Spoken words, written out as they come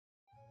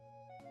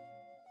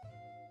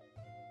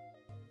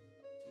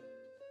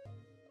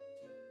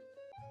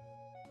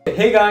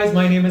Hey guys,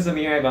 my name is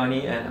Amir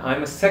Ibani and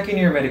I'm a second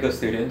year medical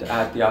student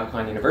at the Aga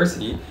Khan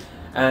University,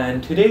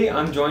 and today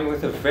I'm joined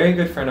with a very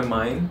good friend of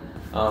mine.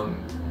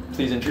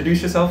 Please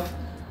introduce yourself.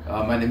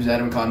 My name is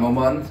Aga Khan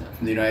Moman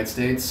from the United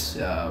States.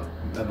 I'm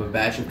a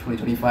batch of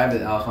 2025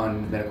 at Aga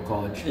Khan Medical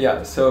College.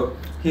 Yeah, so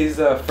he's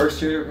a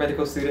first year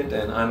medical student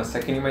and I'm a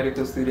second year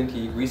medical student.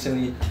 He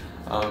recently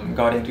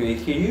got into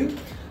AKU.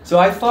 So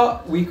I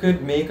thought we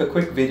could make a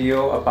quick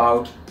video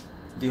about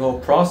the whole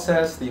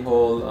process, the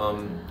whole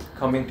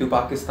coming to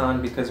Pakistan,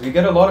 because we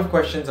get a lot of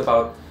questions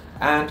about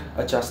and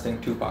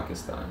adjusting to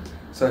Pakistan.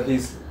 So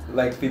he's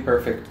like the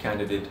perfect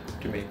candidate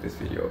to make this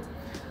video.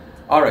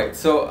 Alright,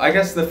 so I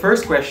guess the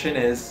first question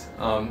is,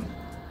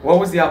 what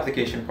was the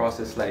application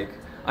process like?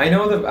 I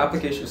know the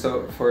application,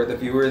 so for the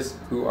viewers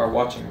who are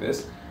watching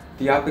this,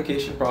 the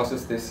application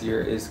process this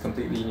year is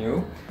completely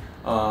new.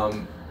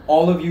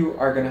 All of you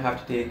are going to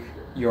have to take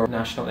your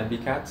national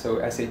MBCAT, so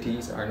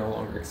SATs are no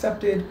longer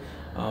accepted.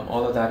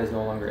 All of that is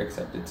no longer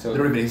accepted. So they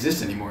don't even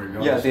exist anymore, to be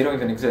honest. Yeah, they don't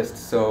even exist.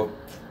 So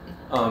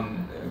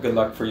good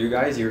luck for you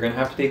guys. You're going to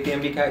have to take the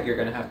MBCAT, you're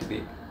going to have to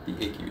take the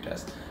AKU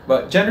test.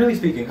 But generally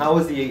speaking, how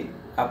was the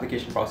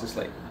application process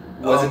like?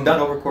 Was it done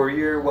over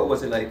courier? What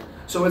was it like?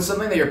 So it's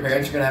something that your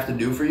parents are going to have to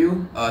do for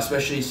you,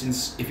 especially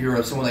since if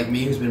you're someone like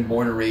me who's been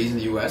born and raised in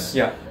the US.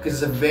 Yeah.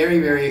 Because it's a very,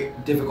 very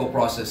difficult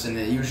process, and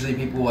usually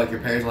people like your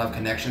parents will have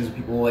connections with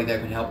people like that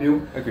can help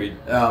you. Agreed.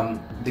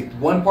 The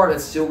one part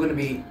that's still going to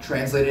be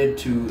translated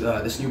to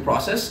this new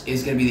process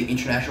is going to be the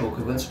international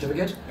equivalent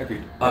certificate.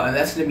 Agreed. And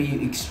that's going to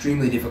be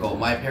extremely difficult.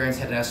 My parents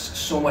had to ask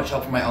so much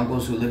help from my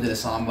uncles who lived in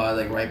Assamba,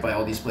 like right by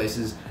all these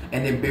places,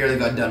 and they barely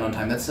got done on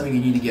time. That's something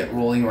you need to get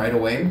rolling right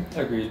away.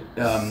 Agreed.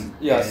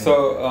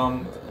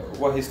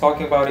 What he's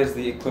talking about is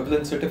the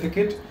equivalent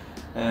certificate,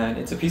 and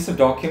it's a piece of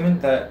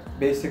document that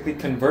basically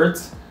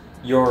converts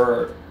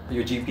your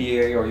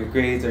GPA or your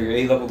grades or your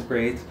A-level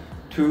grades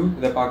to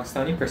the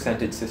Pakistani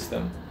percentage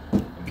system.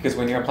 Because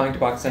when you're applying to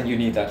Pakistan, you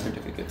need that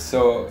certificate.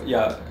 So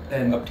yeah,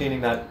 and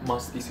obtaining that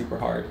must be super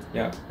hard.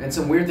 Yeah. And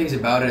some weird things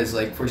about it is,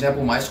 like, for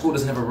example, my school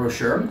doesn't have a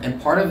brochure, and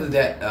part of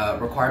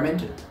that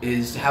requirement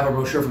is to have a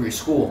brochure from your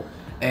school.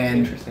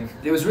 And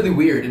it was really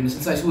weird, and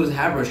since my school doesn't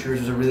have brochures,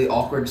 it was a really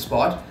awkward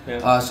spot.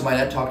 Yeah. So my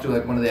dad talked to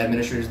like one of the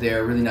administrators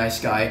there, a really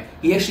nice guy.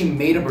 He actually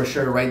made a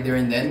brochure right there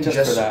and then,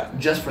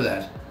 just for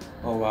that.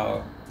 Oh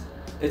wow.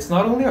 It's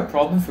not only a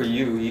problem for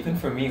you, even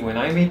for me. When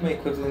I made my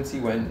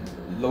equivalency, when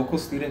local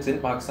students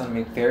in Pakistan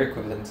make their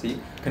equivalency,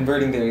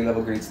 converting their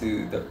A-level grades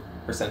to the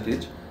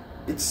percentage,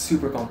 it's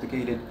super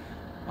complicated.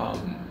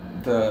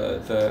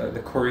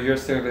 The courier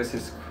service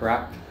is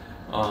crap.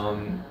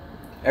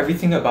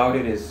 Everything about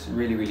it is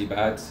really, really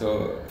bad.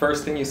 So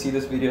first thing you see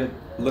this video,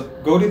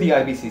 go to the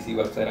IBCC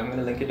website. I'm going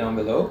to link it down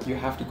below. You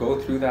have to go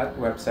through that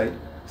website,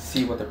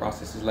 see what the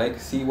process is like,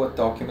 see what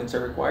documents are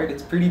required.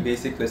 It's pretty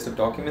basic list of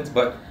documents,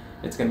 but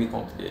it's going to be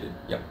complicated.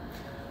 Yeah.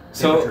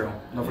 Paper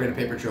trail. Don't forget a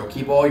paper trail.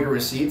 Keep all your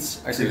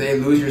receipts. So if they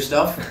lose your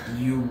stuff,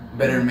 you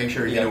better make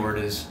sure you know where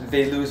it is.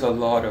 They lose a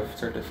lot of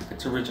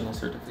certificates, original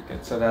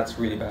certificates. So that's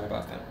really bad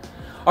about them.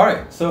 All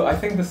right. So I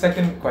think the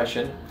second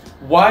question,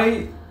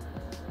 why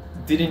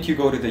didn't you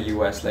go to the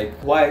US? Like,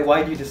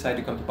 why do you decide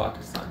to come to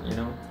Pakistan, you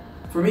know?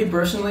 For me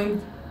personally,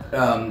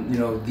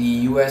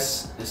 the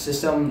US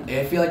system,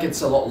 I feel like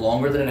it's a lot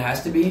longer than it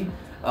has to be.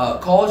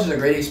 College is a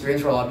great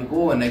experience for a lot of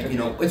people, and like,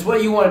 it's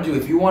what you want to do.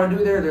 If you want to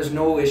do there, there's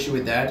no issue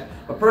with that.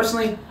 But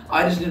personally,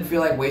 I just didn't feel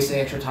like wasting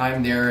extra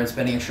time there and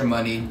spending extra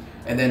money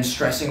and then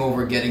stressing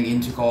over getting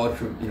into college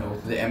for,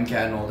 the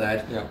MCAT and all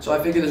that. Yeah. So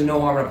I figured there's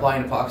no harm in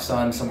applying to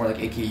Pakistan, somewhere like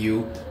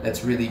AKU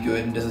that's really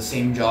good and does the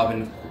same job,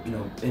 and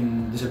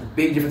there's a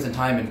big difference in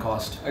time and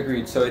cost.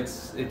 Agreed. So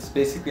it's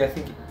basically, I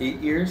think, 8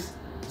 years.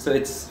 So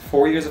it's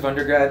 4 years of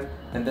undergrad,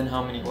 and then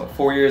how many?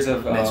 4 years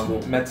of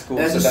med school.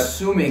 That's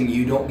assuming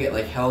you don't get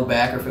like held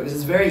back, or because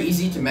it's very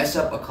easy to mess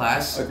up a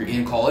class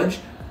in college.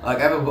 Like,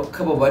 I have a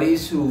couple of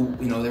buddies who,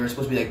 they were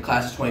supposed to be like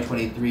classes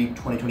 2023,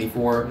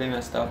 2024. They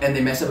messed up. And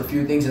they messed up a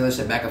few things and they're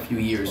set back a few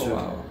years. Oh,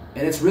 wow.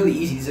 And it's really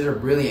easy. These are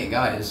brilliant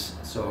guys.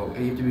 So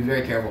you have to be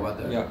very careful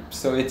about that. Yeah.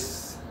 So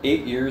it's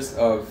 8 years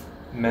of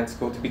med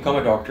school to become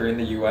a doctor in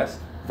the US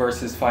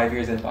versus 5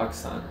 years in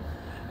Pakistan.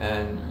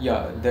 And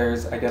yeah,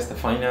 there's, I guess, the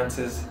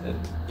finances,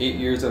 8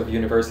 years of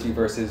university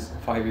versus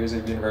 5 years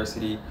of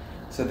university.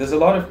 So there's a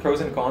lot of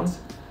pros and cons,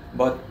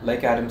 but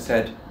like Adam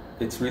said,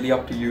 it's really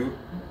up to you,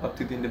 up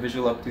to the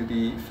individual, up to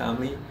the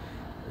family.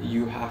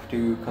 You have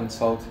to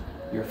consult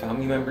your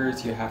family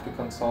members, you have to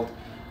consult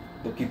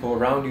the people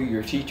around you,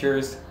 your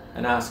teachers,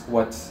 and ask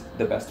what's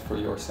the best for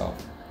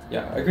yourself.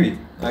 Yeah, agreed.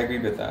 I agree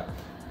with that.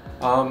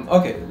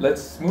 Okay,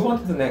 let's move on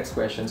to the next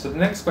question. So the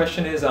next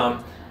question is,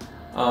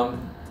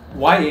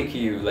 why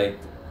AKU? Like,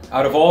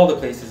 out of all the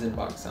places in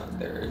Pakistan,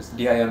 there's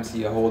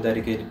DIMC, a whole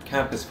dedicated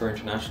campus for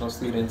international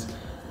students.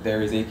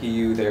 There is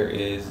AKU, there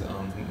is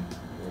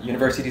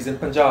universities in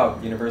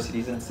Punjab,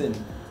 universities in Sindh.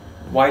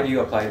 Why do you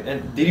apply?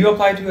 And did you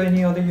apply to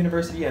any other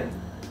university? And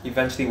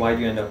eventually, why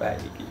do you end up at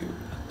AKU?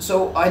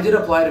 So I did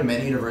apply to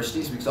many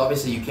universities because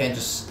obviously you can't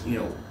just,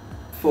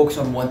 focus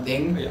on one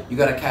thing. Yeah. You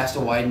gotta cast a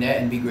wide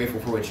net and be grateful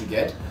for what you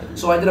get.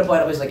 So I did apply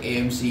to places like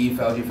AMC,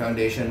 Fauji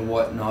Foundation,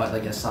 whatnot,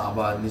 like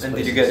Asaba and these And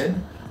places. did you get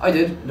in? I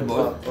did, the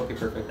both. Oh, okay,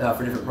 perfect.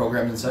 For different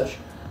programs and such.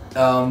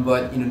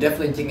 But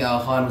definitely thinking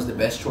Aga Khan was the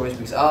best choice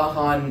because Aga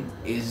Khan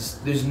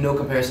there's no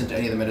comparison to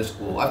any other medical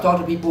school. I've talked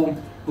to people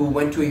who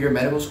went to a year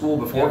medical school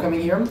before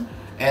coming here,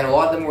 and a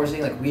lot of them were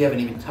saying like we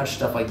haven't even touched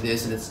stuff like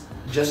this, and it's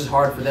just as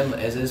hard for them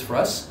as it is for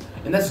us.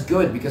 And that's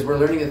good because we're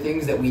learning the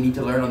things that we need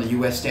to learn on the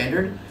U.S.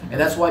 standard, and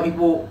that's why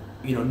people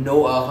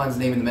know Aga Khan's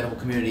name in the medical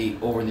community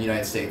over in the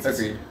United States.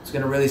 Agreed. It's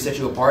going to really set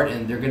you apart,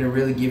 and they're going to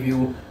really give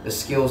you the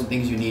skills and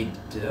things you need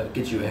to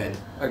get you ahead.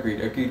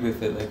 Agreed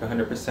with it, like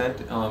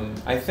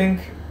 100%. I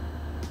think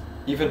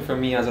even for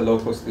me as a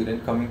local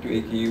student, coming to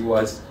AKU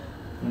was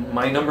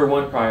my number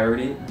one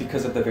priority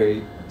because of the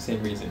very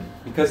same reason.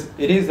 Because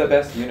it is the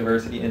best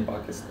university in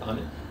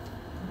Pakistan.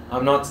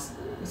 I'm not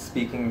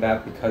speaking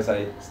that because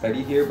I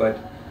study here, but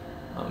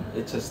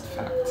it's just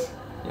fact.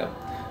 Yeah.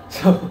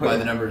 So By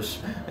the numbers.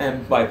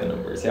 And by the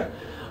numbers, yeah.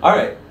 All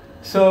right.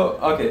 So,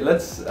 okay,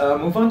 let's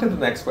move on to the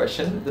next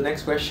question. The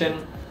next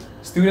question,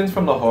 students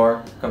from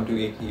Lahore come to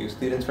AKU,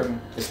 students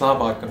from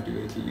Islamabad come to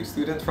AKU,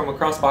 students from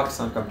across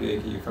Pakistan come to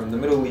AKU, from the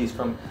Middle East,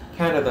 from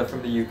Canada,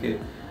 from the UK.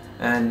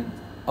 And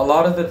a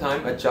lot of the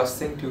time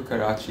adjusting to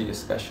Karachi,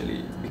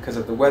 especially because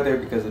of the weather,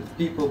 because of the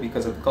people,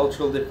 because of the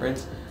cultural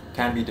difference,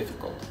 can be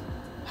difficult.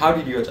 How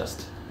did you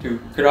adjust to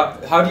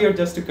Karachi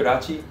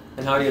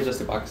and how do you adjust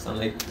to Pakistan?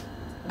 Like,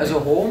 as a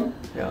whole,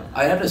 yeah,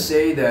 I have to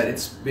say that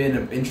it's been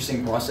an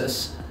interesting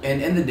process.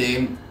 And in the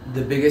day,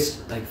 the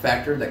biggest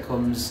factor that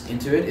comes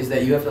into it is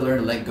that you have to learn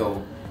to let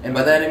go. And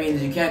by that I mean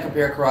you can't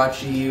compare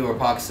Karachi or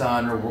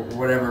Pakistan or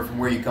whatever from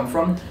where you come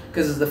from,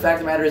 because the fact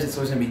of the matter is it's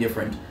always going to be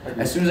different. Okay.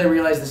 As soon as I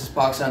realized this is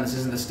Pakistan, this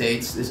isn't the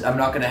States, I'm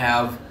not going to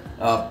have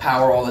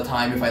power all the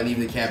time if I leave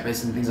the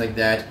campus and things like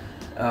that.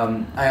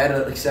 I had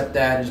to accept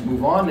that and just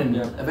move on, and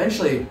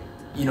eventually,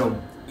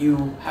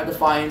 you have to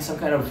find some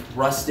kind of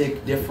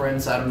rustic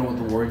difference. I don't know what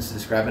the words to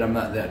describe it. I'm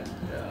not that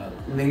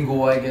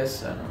lingual, I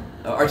guess. I don't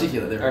know.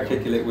 Articulate. There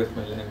articulate with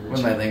my language.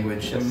 With my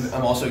language. Yes.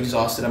 I'm also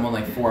exhausted. I'm on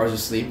like 4 hours of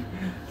sleep.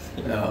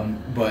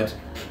 But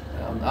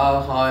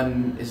Aga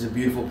Khan is a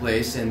beautiful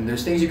place, and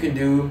there's things you can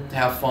do to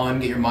have fun,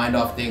 get your mind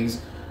off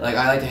things. Like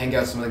I like to hang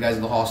out with some of the guys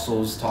in the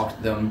hostels, talk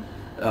to them.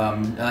 I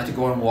like to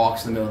go on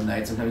walks in the middle of the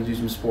night. Sometimes do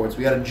some sports.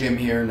 We got a gym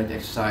here and like to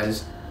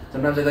exercise.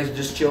 Sometimes I like to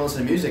just chill and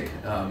listen to music.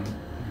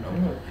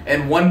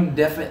 And one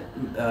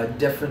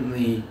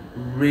definitely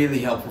really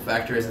helpful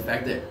factor is the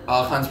fact that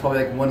Aga Khan's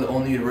probably like one of the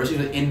only universities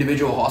with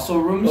individual hostel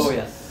rooms. Oh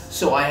yes.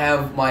 So I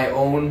have my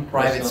own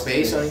private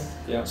space.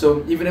 Yeah.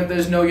 So even if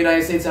there's no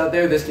United States out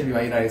there, this can be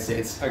my United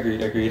States.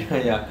 Agreed.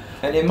 Yeah.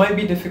 And it might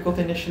be difficult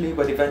initially,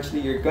 but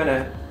eventually you're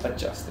gonna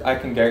adjust. I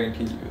can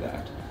guarantee you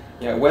that.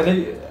 Yeah.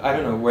 I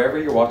don't know, wherever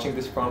you're watching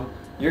this from,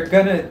 you're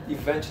gonna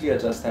eventually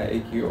adjust at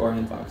AQ or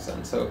in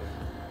Pakistan. So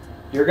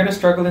you're gonna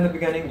struggle in the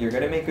beginning. You're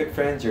gonna make good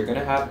friends. You're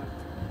gonna have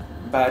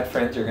bad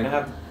friends. You're gonna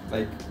have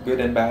like good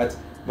and bads.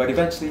 But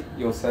eventually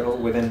you'll settle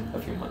within a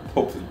few months,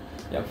 hopefully.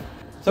 Yeah.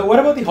 So what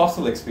about the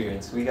hostel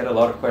experience? We get a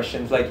lot of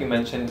questions. Like you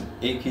mentioned,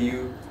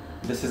 AKU,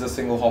 this is a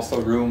single hostel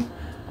room.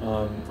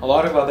 A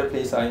lot of other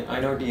places, I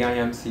know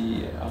DIMC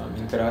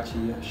in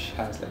Karachi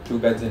has like 2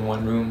 beds in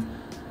 1 room.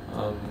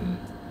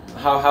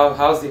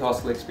 How's the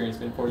hostel experience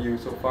been for you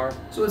so far?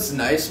 So it's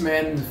nice,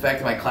 man. The fact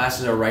that my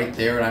classes are right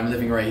there and I'm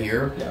living right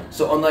here. Yeah.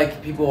 So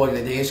unlike people like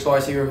the day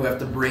scholars here who have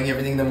to bring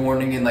everything in the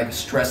morning and like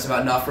stress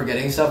about not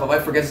forgetting stuff, if I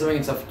forget something,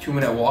 it's a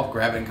 2-minute walk,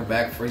 grab it and come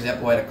back. For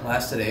example, I had a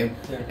class today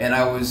and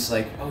I was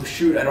like, oh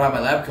shoot, I don't have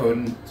my lab coat,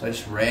 and so I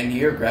just ran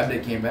here, grabbed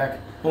it, came back.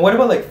 And what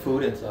about like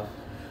food and stuff?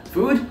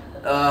 Food?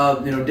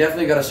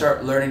 Definitely got to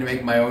start learning to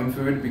make my own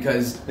food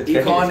because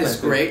econ is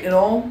great and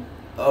all.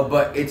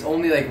 But it's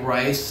only like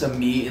rice, some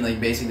meat, and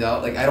like basic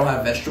diet. Like I don't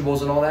have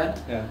vegetables and all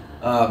that. Yeah.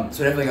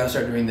 So definitely gotta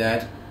start doing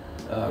that.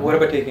 What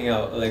about taking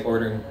out, like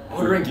ordering?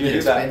 Ordering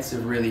is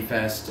expensive really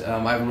fast.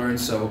 I've learned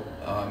so.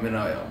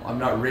 I'm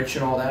not rich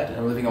and all that.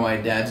 I'm living on my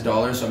dad's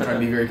dollars, so I'm trying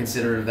to be very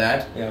considerate of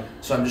that. Yeah.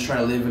 So I'm just trying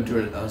to live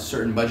into a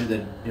certain budget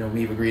that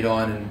we've agreed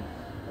on, and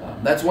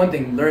that's one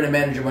thing. Learn to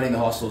manage your money in the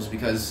hostels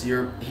because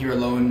you're here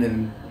alone,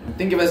 and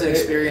think of it as an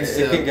experience.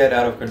 It can get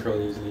out of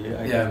control usually.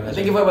 I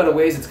think about it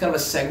ways. It's kind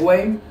of a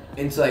segue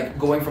into like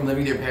going from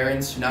living with your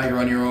parents to now you're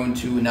on your own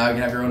to now you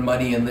can have your own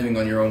money and living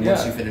on your own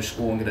once you finish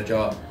school and get a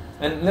job.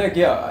 And like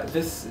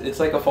it's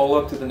like a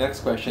follow-up to the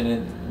next question,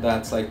 and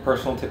that's like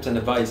personal tips and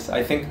advice.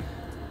 I think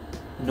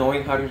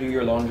knowing how to do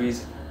your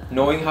laundries,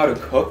 knowing how to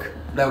cook,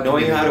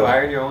 knowing how to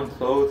iron your own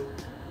clothes,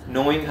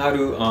 knowing how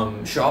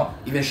to shop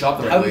the right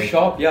way. How to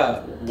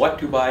shop, what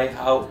to buy,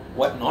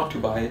 what not to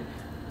buy,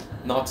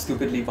 not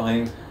stupidly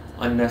buying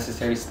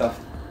unnecessary stuff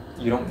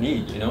you don't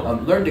need,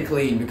 learn to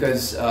clean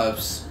because a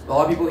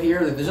lot of people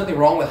here, there's nothing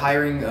wrong with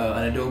hiring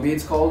an Adobe,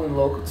 it's called in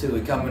local, to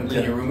come and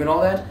clean your room and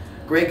all that.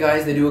 Great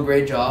guys, they do a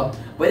great job,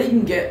 but it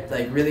can get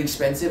like really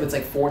expensive. It's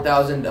like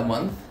 $4,000 a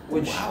month,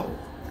 which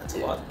that's a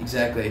lot.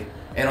 Exactly.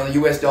 And on the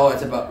US dollar,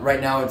 it's about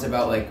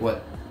like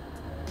what?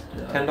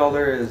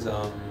 $10 is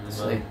it's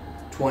like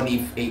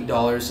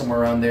 $28 somewhere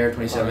around there,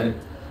 27.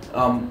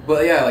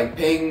 But yeah, like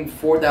paying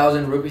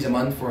 4,000 rupees a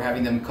month for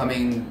having them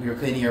coming, you're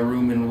cleaning your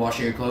room and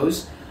washing your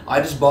clothes. I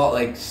just bought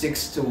like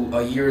 6 to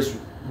a year's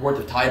worth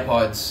of Tide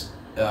Pods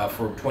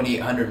for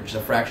 2,800, which is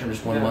a fraction of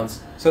just 1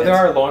 month. So there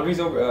are laundries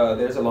over.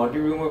 There's a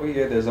laundry room over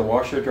here. There's a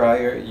washer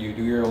dryer. You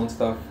do your own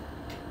stuff,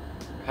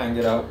 hang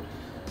it out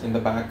in the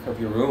back of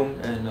your room,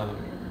 and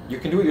you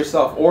can do it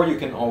yourself, or you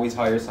can always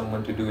hire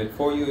someone to do it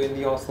for you in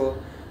the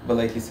hostel. But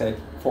like you said,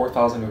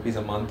 4,000 rupees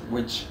a month,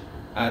 which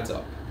adds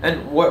up.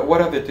 And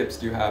what other tips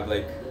do you have?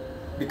 Like,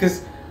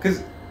 because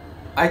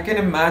I can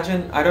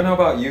imagine. I don't know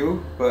about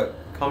you, but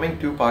coming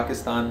to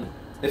Pakistan,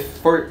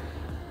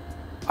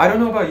 I don't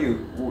know about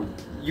you.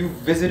 You've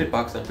visited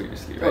Pakistan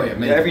previously, right?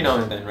 Oh, yeah, every now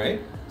and then,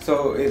 right?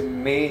 So it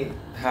may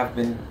have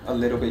been a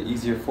little bit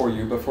easier for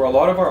you, but for a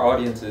lot of our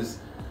audiences,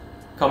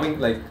 coming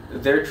like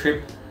their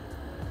trip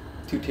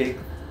to take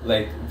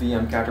like the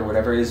MCAT or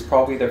whatever is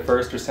probably their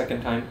first or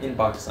second time in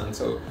Pakistan.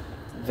 So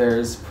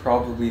there's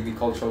probably the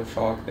cultural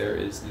shock. There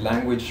is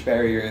language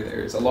barrier.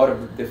 There's a lot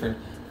of different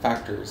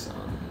factors.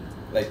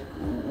 Like,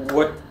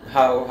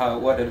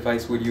 what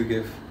advice would you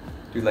give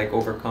to like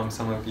overcome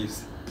some of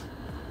these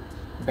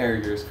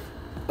barriers?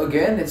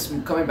 Again, it's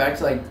coming back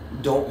to like,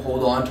 don't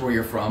hold on to where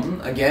you're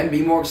from. Again,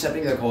 be more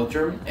accepting of the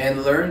culture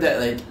and learn that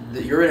like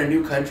you're in a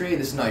new country.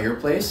 This is not your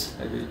place.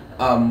 I agree.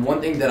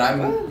 One thing that I'm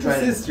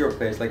trying. This is your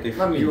place. Like if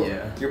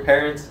your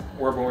parents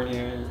were born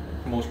here,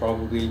 most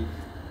probably,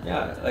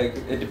 yeah. Like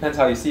it depends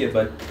how you see it,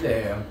 but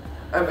yeah.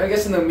 I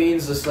guess in the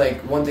means, just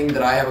like one thing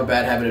that I have a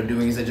bad habit of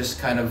doing is I just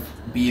kind of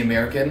be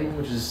American,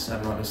 which is, I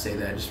don't know how to say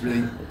that. Just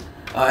really,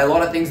 a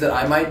lot of things that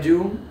I might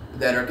do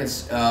that are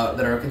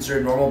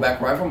considered normal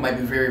back where I'm from might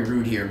be very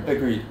rude here.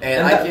 Agreed.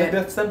 And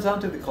that stems down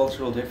to the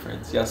cultural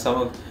difference. Yeah,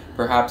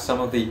 perhaps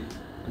some of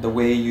the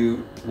way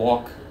you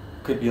walk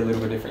could be a little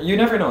bit different. You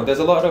never know. There's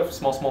a lot of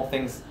small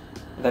things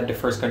that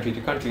differs country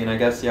to country, and I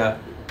guess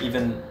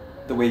even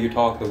the way you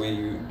talk,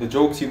 the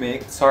jokes you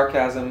make,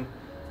 sarcasm,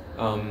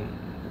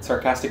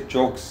 sarcastic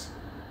jokes,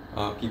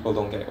 people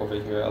don't get over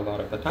here a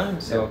lot of the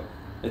time. So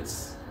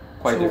it's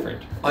quite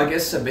different. I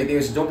guess a big thing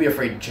is don't be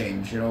afraid to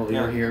change.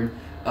 You're here.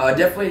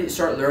 Definitely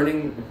start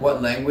learning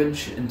what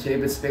language and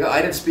Tibet speak.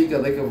 I didn't speak a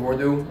lick of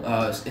Urdu and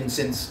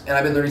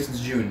I've been learning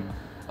since June.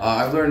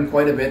 I've learned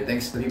quite a bit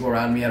thanks to the people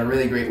around me. I had a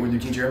really great Urdu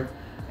teacher,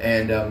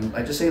 and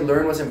I just say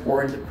learn what's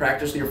important.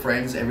 Practice with your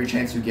friends every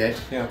chance you get.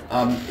 Yeah.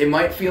 It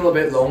might feel a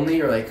bit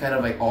lonely or like kind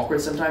of like awkward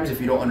sometimes if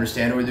you don't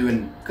understand Urdu,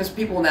 and because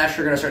people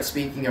naturally are gonna start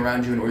speaking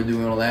around you in Urdu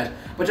and all that.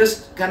 But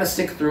just kind of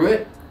stick through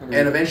it,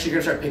 and eventually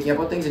you're gonna start picking up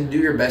on things and do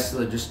your best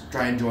to just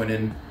try and join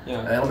in.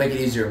 Yeah. That'll make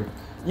it easier.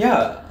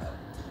 Yeah.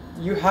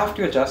 You have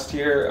to adjust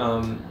here.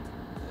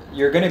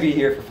 You're going to be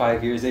here for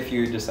 5 years if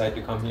you decide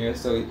to come here.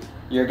 So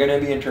you're going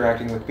to be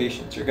interacting with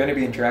patients. You're going to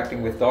be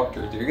interacting with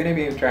doctors. You're going to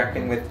be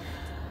interacting with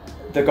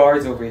the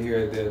guards over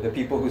here, the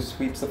people who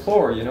sweeps the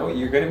floor.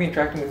 You're going to be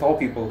interacting with all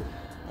people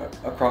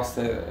across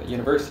the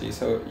university.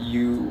 So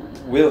you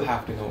will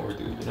have to know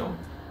Urdu.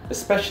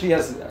 Especially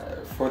as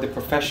for the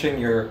profession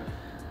you're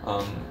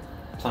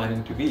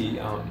planning to be.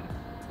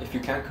 If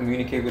you can't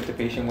communicate with the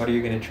patient, what are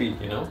you going to treat?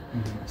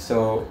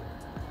 So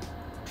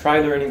try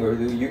learning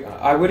Urdu.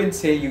 I wouldn't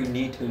say you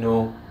need to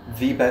know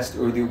the best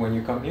Urdu when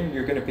you come here.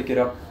 You're gonna pick it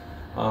up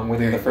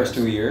within the first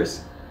 2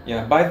 years.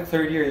 Yeah, by the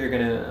third year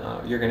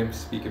you're gonna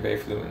speak it very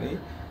fluently.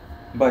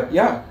 But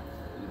yeah,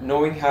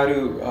 knowing how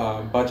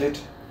to budget,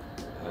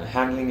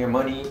 handling your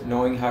money,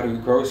 knowing how to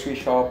grocery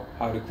shop,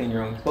 how to clean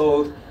your own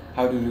clothes,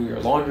 how to do your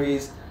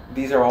laundries.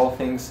 These are all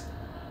things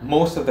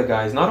most of the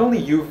guys, not only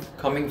you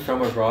coming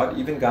from abroad,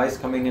 even guys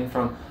coming in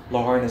from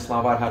Lahore and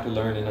Islamabad had to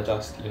learn and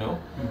adjust.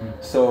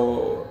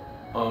 So.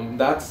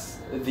 That's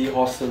the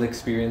hostel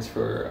experience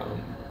for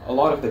a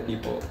lot of the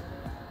people.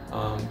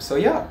 So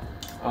yeah.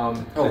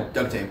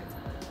 Duct tape.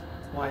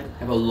 Why? I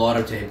have a lot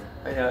of tape.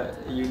 Yeah,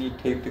 you need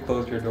tape to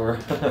close your door.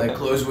 Like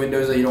close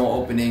windows that you don't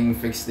opening,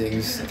 fix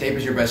things. Tape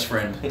is your best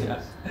friend.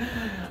 Yes.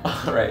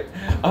 All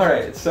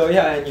right. So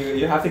yeah, and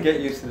you have to get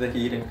used to the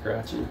heat in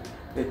Karachi.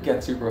 It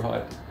gets super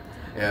hot.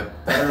 Yeah.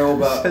 I don't know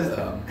about.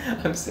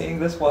 I'm saying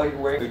this while you're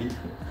wearing a hoodie.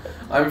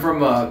 I'm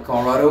from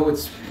Colorado.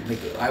 It's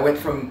like I went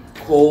from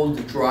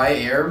cold, dry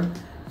air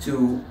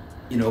to,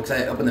 because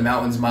up in the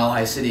mountains, Mile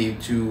High City,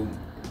 to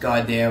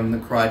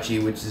goddamn Karachi,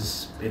 which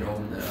is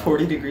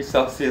 40 degrees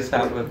Celsius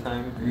half of the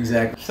time.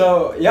 Exactly.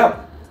 So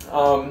yeah,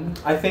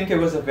 I think it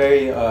was a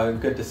very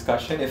good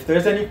discussion. If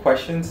there's any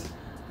questions,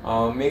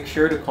 make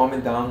sure to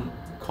comment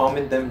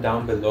them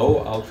down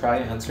below. I'll try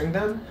answering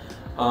them.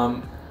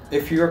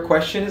 If your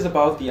question is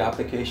about the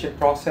application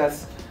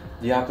process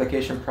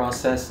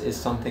is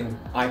something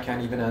I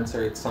can't even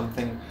answer. It's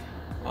something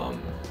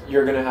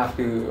you're gonna have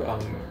to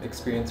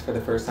experience for the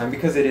first time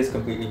because it is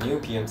completely new.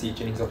 PMC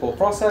Chinning is a whole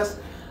process,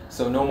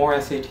 so no more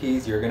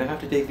SATs. You're gonna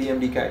have to take the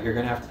MDCAT. You're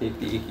gonna have to take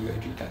the AQ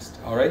entry test.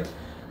 All right.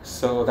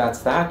 So that's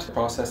that. The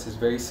process is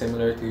very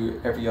similar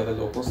to every other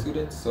local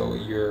student. So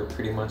you're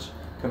pretty much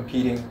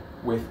competing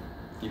with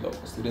the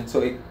local students. So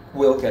it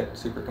will get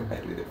super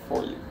competitive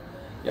for you.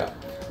 Yeah.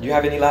 Do you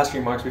have any last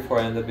remarks before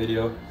I end the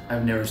video?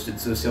 I've never stood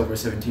so still for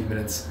 17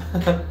 minutes.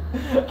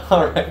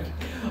 All right.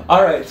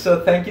 All right,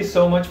 so thank you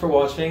so much for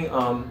watching.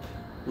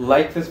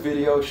 Like this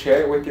video,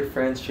 share it with your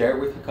friends, share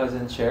it with your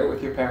cousins, share it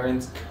with your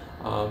parents.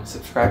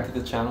 Subscribe to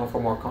the channel for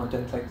more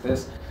content like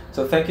this.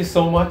 So thank you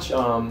so much.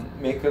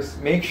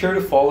 Make sure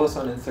to follow us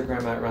on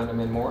Instagram at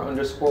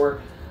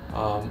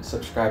randomandmore_.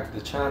 Subscribe to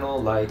the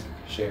channel, like,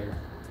 share,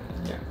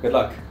 and yeah, good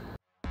luck.